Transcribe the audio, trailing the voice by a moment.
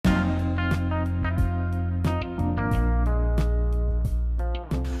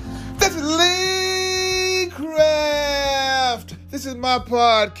This is my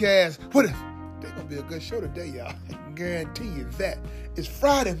podcast. What if? They're going to be a good show today, y'all. I can guarantee you that. It's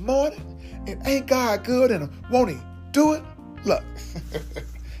Friday morning, and ain't God good, and won't he do it? Look,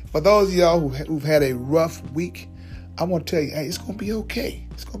 for those of y'all who've had a rough week, I want to tell you, hey, it's going to be okay.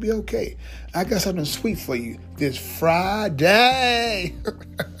 It's going to be okay. I got something sweet for you this Friday.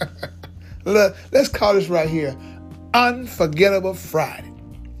 Look, let's call this right here Unforgettable Friday.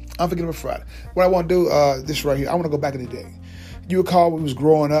 Unforgettable Friday. What I want to do, this right here, I want to go back in the day. You recall when we was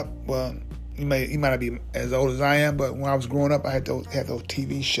growing up, well, you might not be as old as I am, but when I was growing up, I had those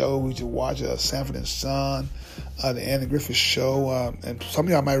TV shows. We used to watch Sanford and Son, the Andy Griffith Show, and some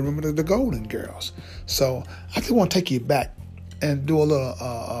of y'all might remember the Golden Girls. So I just want to take you back and do a little,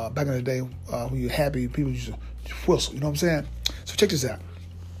 back in the day, when you're happy, people used to whistle, you know what I'm saying? So check this out.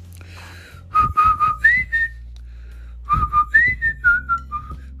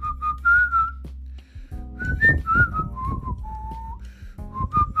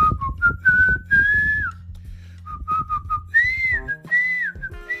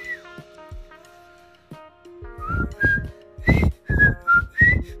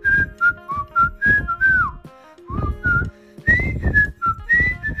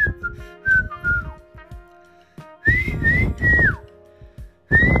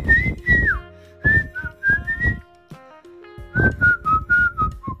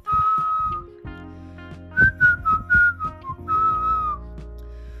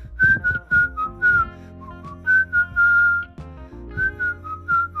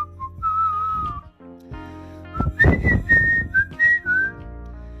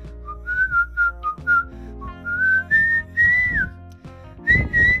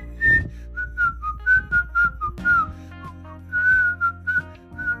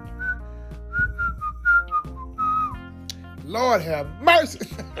 Lord have mercy.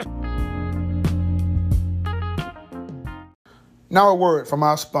 Now a word from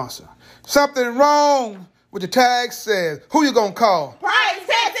our sponsor. Something wrong with the tag says. Who you gonna call? Price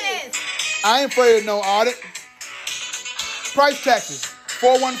Taxes. I ain't afraid of no audit. Price Taxes.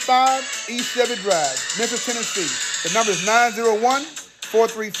 415 East Chevy Drive, Memphis, Tennessee. The number is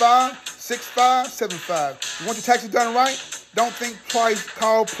 901-435-6575. You want your taxes done right? Don't think twice,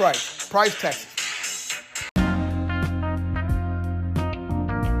 call Price. Price Taxes.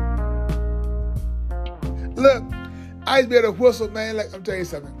 Look, I used to be able to whistle, man. Like, I'm telling you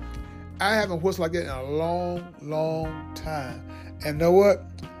something. I haven't whistled like that in a long, long time. And you know what?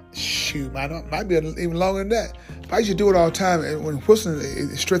 Shoot, might be even longer than that. But I used to do it all the time. And when whistling,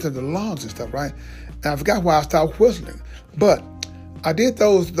 it strengthens the lungs and stuff, right? And I forgot why I stopped whistling. But I did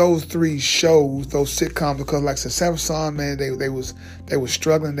those three shows, those sitcoms, because like I said, Sanford and Son, man, they was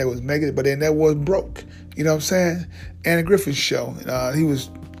struggling, they was making it, but they never was broke. You know what I'm saying? Andy Griffith Show, he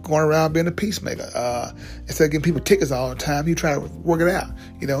was going around being a peacemaker. Instead of giving people tickets all the time, he tried to work it out.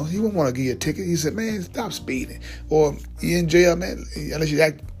 You know, he wouldn't want to give you a ticket. He said, man, stop speeding. Or you're in jail, man, unless you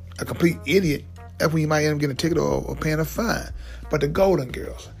act a complete idiot. That's when you might end up getting a ticket or paying a fine. But the Golden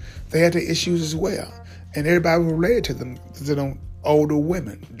Girls, they had their issues as well. And everybody was related to them older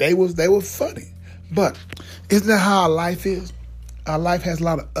women. They were funny. But isn't that how our life is? Our life has a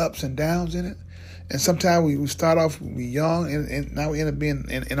lot of ups and downs in it. And sometimes we start off, we young, and now we end up being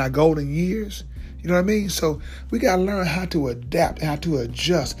in our golden years. You know what I mean? So we got to learn how to adapt, how to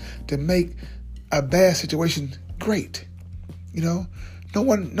adjust to make a bad situation great. You know, no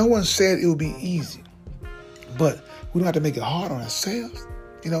one said it would be easy, but we don't have to make it hard on ourselves.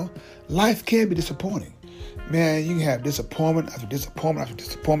 You know, life can be disappointing. Man, you can have disappointment after disappointment after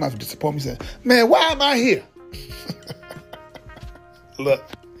disappointment after disappointment. You say, man, why am I here? Look.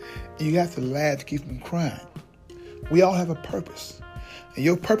 You have to laugh to keep from crying. We all have a purpose. And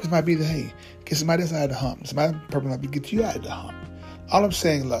your purpose might be to, hey, get somebody else out of the hump. Somebody's purpose might be to get you out of the hump. All I'm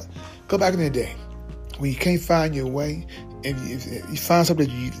saying, look, go back in the day when you can't find your way, and if you find something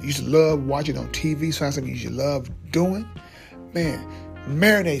that you used to love watching on TV, find something you used to love doing, man,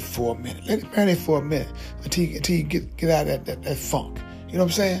 marinate for a minute. Let it marinate for a minute until you get out of that funk. You know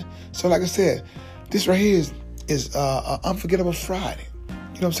what I'm saying? So like I said, this right here is Unforgettable Friday.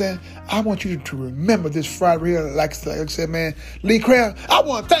 You know what I'm saying? I want you to remember this Friday here. Like I said, man, Lee Crab, I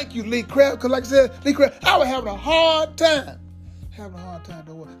want to thank you, Lee Crab, because like I said, Lee Crab, I was having a hard time. Having a hard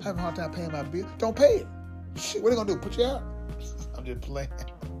time paying my bill. Don't pay it. Shit, what are they going to do? Put you out? I'm just playing.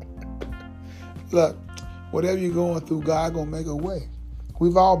 Look, whatever you're going through, God going to make a way.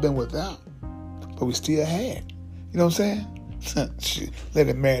 We've all been without, but we still had. You know what I'm saying? Shit, let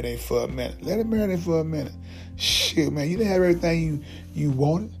it marinate for a minute. Shit, man, you didn't have everything you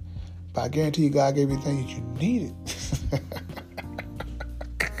wanted, but I guarantee you God gave you everything that you needed.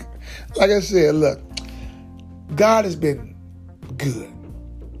 Like I said, look, God has been good.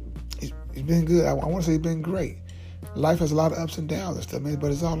 It's been good. I want to say it's been great. Life has a lot of ups and downs and stuff, man,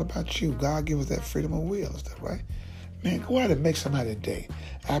 but it's all about you. God give us that freedom of will and stuff, right? Man, go out and make somebody's day.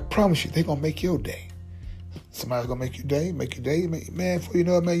 I promise you, they're going to make your day. Somebody's going to make your day, man, before you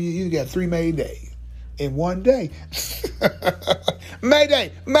know it, man, you got 3 made days in one day.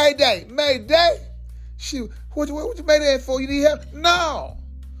 Mayday. Shoot, what you made that for? You need help? No.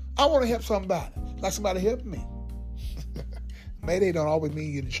 I want to help somebody, like somebody helped me. Mayday don't always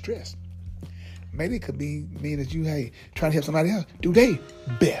mean you're in distress. Mayday could mean that you, trying to help somebody else do their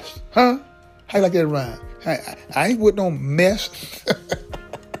best. Huh? How you like that rhyme? I ain't with no mess.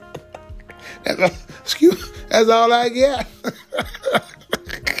 That's all I got.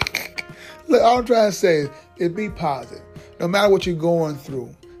 Look, all I'm trying to say is be positive. No matter what you're going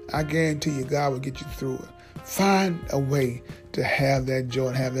through, I guarantee you God will get you through it. Find a way to have that joy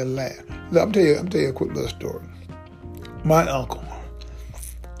and have that laugh. Look, I'm tell you a quick little story. My uncle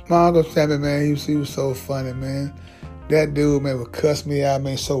Sammy, man, he was so funny, man. That dude, man, would cuss me out,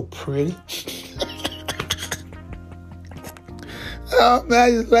 man, so pretty. Oh, man,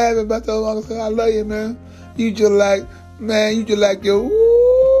 I just laughing about those uncles. I love you, man. You just like your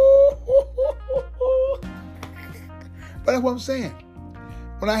But that's what I'm saying.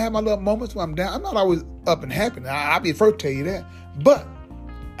 When I have my little moments when I'm down, I'm not always up and happy. I'll be the first to tell you that. But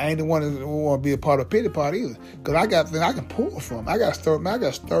I ain't the one that want to be a part of a pity party either. Because I got things I can pull from. I got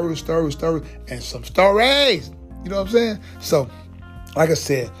stories, and some stories. You know what I'm saying? So, like I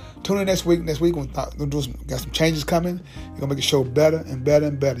said, tune in next week. Next week, we're gonna got some changes coming. We're going to make the show better and better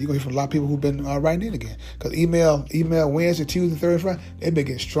and better. You're going to hear from a lot of people who've been writing in again. Because email Wednesday, Tuesday, Thursday, Friday, they've been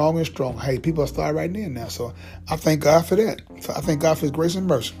getting stronger and stronger. Hey, people are starting writing in now. So I thank God for that. So I thank God for His grace and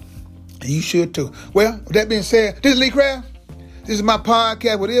mercy. And you should too. Well, with that being said, this is Lee Craft. This is my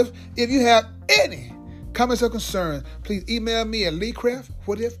podcast. What if? If you have any comments or concerns, please email me at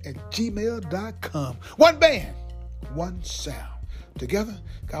leecraftwhatif@gmail.com. One band, one sound. Together,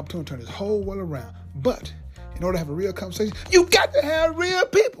 God will turn this whole world around. But in order to have a real conversation, you got to have real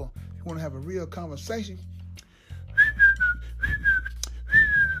people. You want to have a real conversation?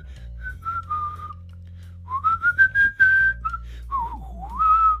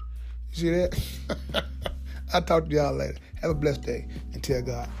 You see that? I'll talk to y'all later. Have a blessed day and tell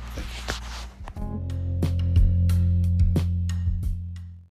God.